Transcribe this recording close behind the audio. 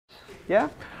Yeah?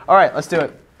 All right, let's do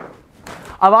it.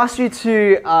 I've asked you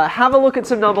to have a look at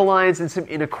some number lines and some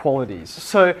inequalities.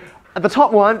 So at the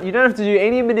top one, you don't have to do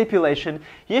any manipulation.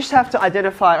 You just have to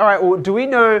identify, all right, well, do we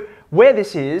know where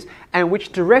this is and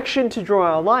which direction to draw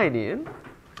our line in,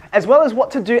 as well as what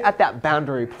to do at that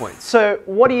boundary point. So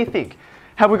what do you think?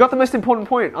 Have we got the most important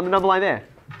point on the number line there?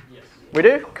 Yes. We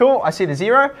do? Cool. I see the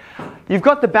 0. You've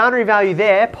got the boundary value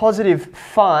there, positive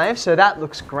 5, so that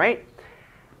looks great.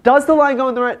 Does the line go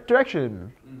in the right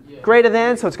direction? Yeah. Greater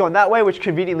than, so it's going that way, which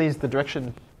conveniently is the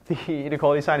direction the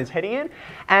inequality sign is heading in.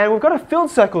 And we've got a filled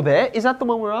circle there. Is that the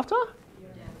one we're after?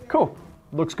 Yeah. Cool.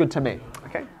 Looks good to me.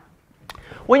 Okay.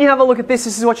 When you have a look at this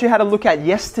is what you had a look at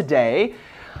yesterday.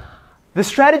 The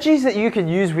strategies that you can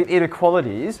use with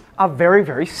inequalities are very,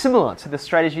 very similar to the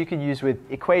strategy you can use with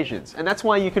equations. And that's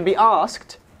why you can be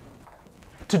asked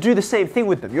to do the same thing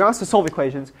with them. You're asked to solve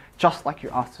equations just like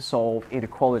you're asked to solve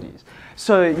inequalities.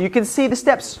 So you can see the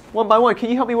steps one by one. Can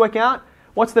you help me work out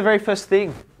what's the very first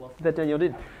thing that Danielle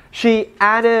did? She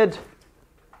added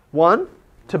 1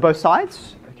 to both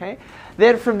sides. Okay.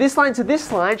 Then from this line to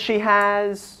this line, she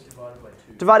has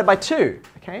divided by 2.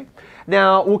 Okay.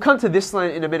 Now we'll come to this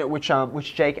line in a minute,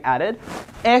 which Jake added.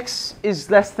 X is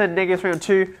less than negative 3 on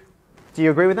 2. Do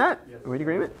you agree with that? Yes. Are we in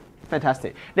agreement?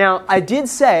 Fantastic. Now, I did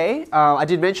say, I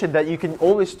did mention that you can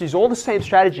always use all the same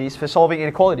strategies for solving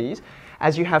inequalities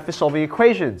as you have for solving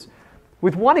equations,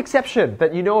 with one exception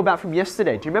that you know about from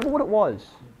yesterday. Do you remember what it was?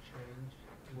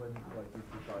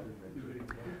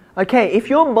 Okay, if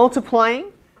you're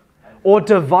multiplying or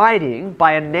dividing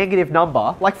by a negative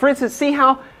number, like for instance, see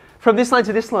how from this line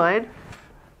to this line,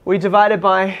 we divided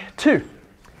by 2.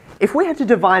 If we had to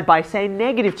divide by, say,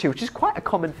 negative 2, which is quite a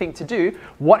common thing to do,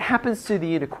 what happens to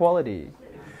the inequality?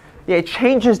 Yeah, it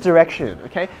changes direction,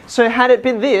 okay? So had it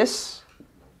been this,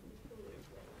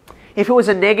 if it was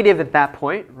a negative at that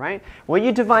point, right? When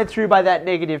you divide through by that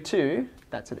negative 2,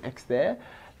 that's an x there,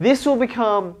 this will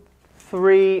become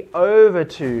 3 over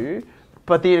 2,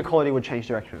 but the inequality would change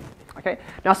direction, okay?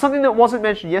 Now, something that wasn't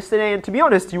mentioned yesterday, and to be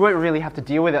honest, you won't really have to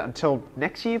deal with it until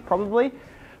next year, probably,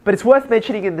 but it's worth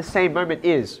mentioning in the same moment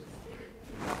is,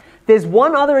 there's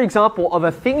one other example of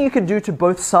a thing you can do to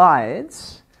both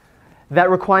sides that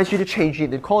requires you to change the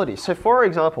inequality. So for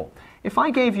example, if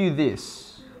I gave you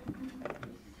this,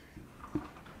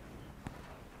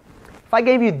 if I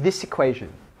gave you this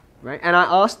equation, right, and I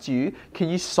asked you, can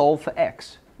you solve for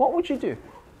x? What would you do?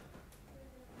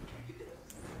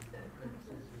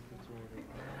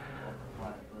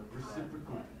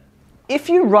 If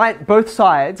you write both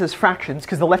sides as fractions,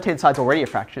 because the left-hand side's already a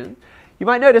fraction, you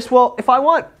might notice, well, if I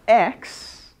want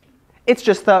x, it's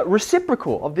just the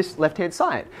reciprocal of this left-hand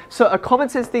side. So a common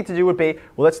sense thing to do would be,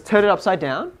 well, let's turn it upside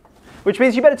down, which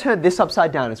means you better turn this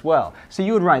upside down as well. So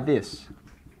you would write this,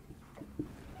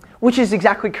 which is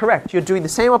exactly correct. You're doing the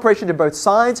same operation to both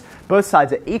sides. Both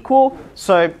sides are equal,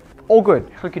 so all good,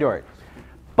 hunky-dory.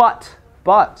 But,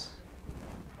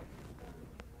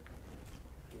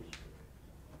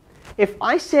 if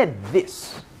I said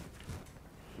this,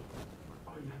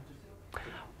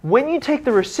 when you take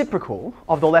the reciprocal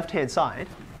of the left-hand side,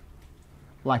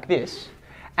 like this,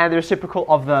 and the reciprocal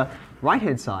of the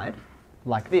right-hand side,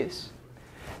 like this,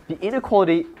 the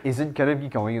inequality isn't going to be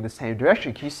going in the same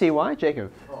direction. Can you see why,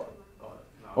 Jacob?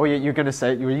 Oh, you're going to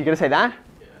say that? Yeah.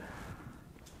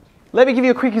 Let me give you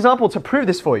a quick example to prove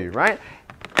this for you, right?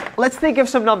 Let's think of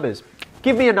some numbers.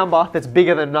 Give me a number that's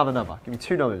bigger than another number. Give me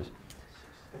 2 numbers.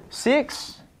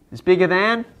 6 is bigger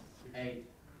than? 8.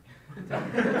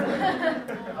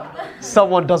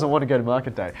 Someone doesn't want to go to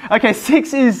market day. Okay,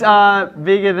 6 is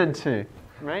bigger than 2,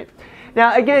 right?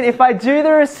 Now again, if I do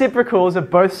the reciprocals of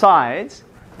both sides,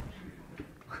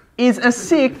 is a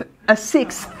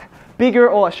sixth bigger,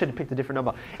 or I should have picked a different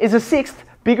number, is a sixth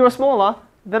bigger or smaller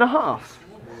than a half?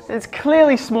 And it's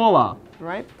clearly smaller,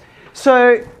 right?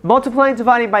 So multiplying,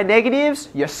 dividing by negatives,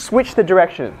 you switch the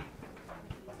direction.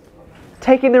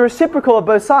 Taking the reciprocal of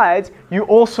both sides, you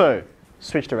also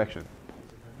switch direction.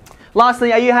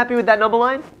 Lastly, are you happy with that number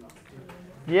line?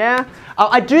 Yeah?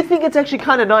 I do think it's actually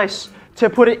kind of nice to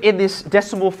put it in this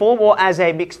decimal form or as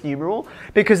a mixed numeral,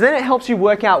 because then it helps you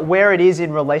work out where it is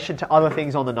in relation to other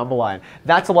things on the number line.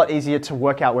 That's a lot easier to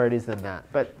work out where it is than that.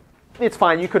 But it's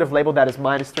fine. You could have labeled that as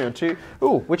minus 3 on 2,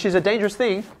 which is a dangerous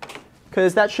thing,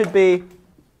 because that should be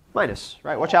minus,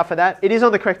 right? Watch out for that. It is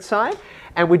on the correct side,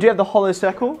 and we do have the hollow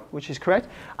circle, which is correct.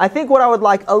 I think what I would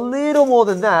like a little more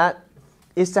than that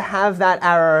is to have that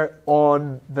arrow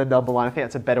on the number line. I think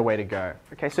that's a better way to go.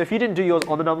 Okay, so if you didn't do yours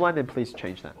on the number line, then please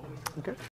change that. Okay.